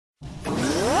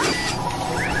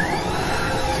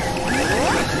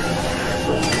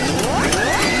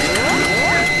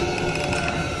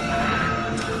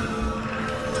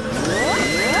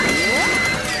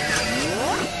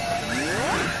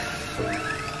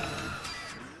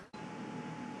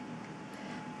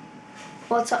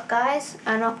What's up guys,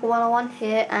 and Apple 101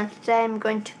 here, and today I'm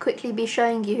going to quickly be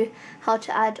showing you how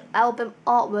to add album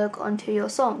artwork onto your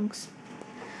songs.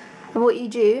 And what you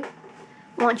do,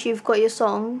 once you've got your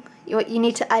song, you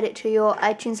need to add it to your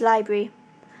iTunes library.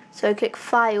 So click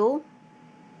File,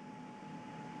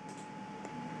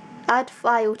 Add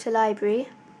File to Library,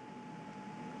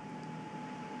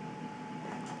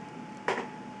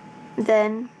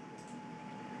 then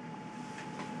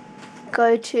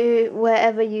go to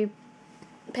wherever you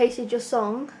pasted your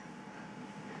song,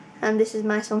 and this is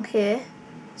my song here,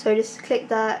 so just click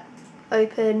that,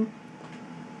 open,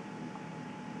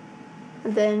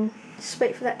 and then just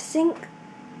wait for that to sync.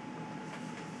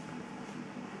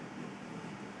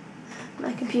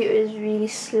 My computer is really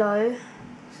slow,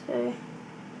 so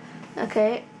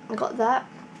okay, I got that.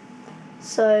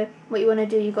 So what you want to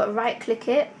do, you've got to right click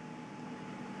it,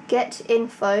 get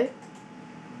info,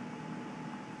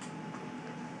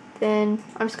 then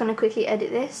I'm just going to quickly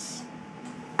edit this.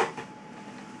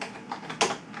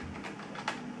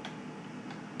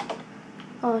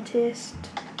 Artist.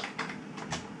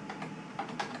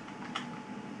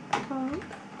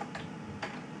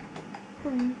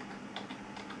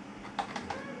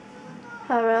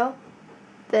 Harrell.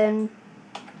 Then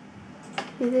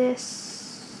do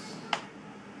this.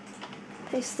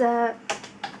 Paste that.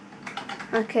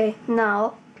 Okay,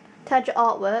 now to add your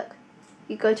artwork,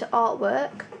 you go to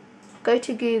artwork, go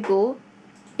to Google,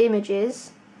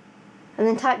 images, and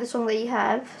then type the song that you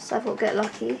have. So I thought Get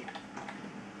Lucky.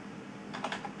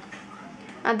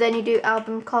 And then you do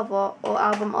album cover or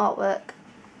album artwork.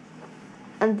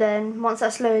 And then once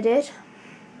that's loaded,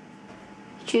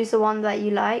 choose the one that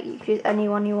you like. You choose any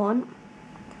one you want.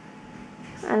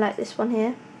 I like this one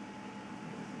here.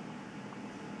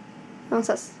 Once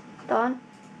that's done,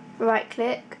 right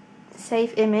click,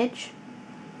 save image.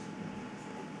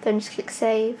 Then just click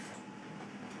save.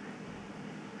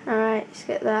 Alright, just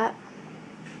get that.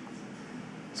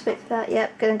 Just wait for that.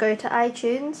 Yep, gonna go to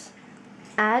iTunes,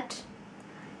 add,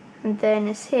 and then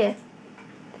it's here.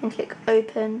 Then click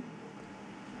open,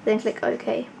 then click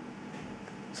OK.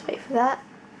 Just wait for that.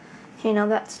 Okay, now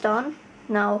that's done.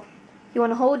 Now you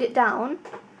want to hold it down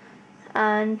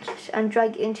and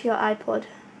drag it into your iPod.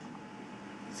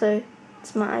 So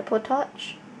it's my iPod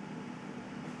Touch.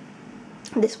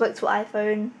 This works for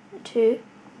iPhone too.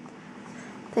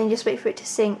 Then just wait for it to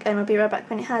sync, and I'll be right back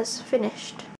when it has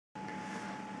finished.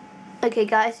 Okay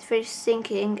guys, it's finished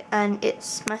syncing, and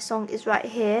my song is right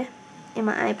here in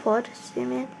my iPod.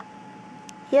 Zoom in.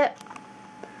 Yep.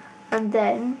 And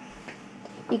then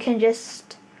you can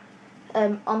just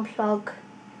unplug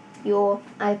your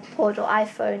iPod or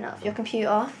iPhone out of your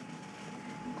computer,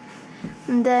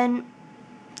 and then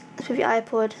with your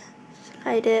iPod,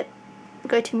 slide it,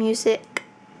 go to music,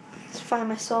 let's find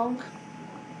my song.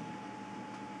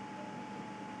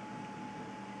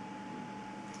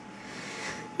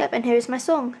 Yep, and here is my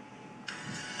song.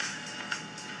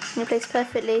 And it plays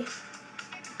perfectly.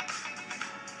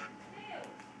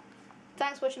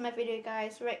 Thanks for watching my video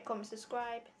guys. Rate, comment,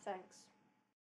 subscribe. Thanks.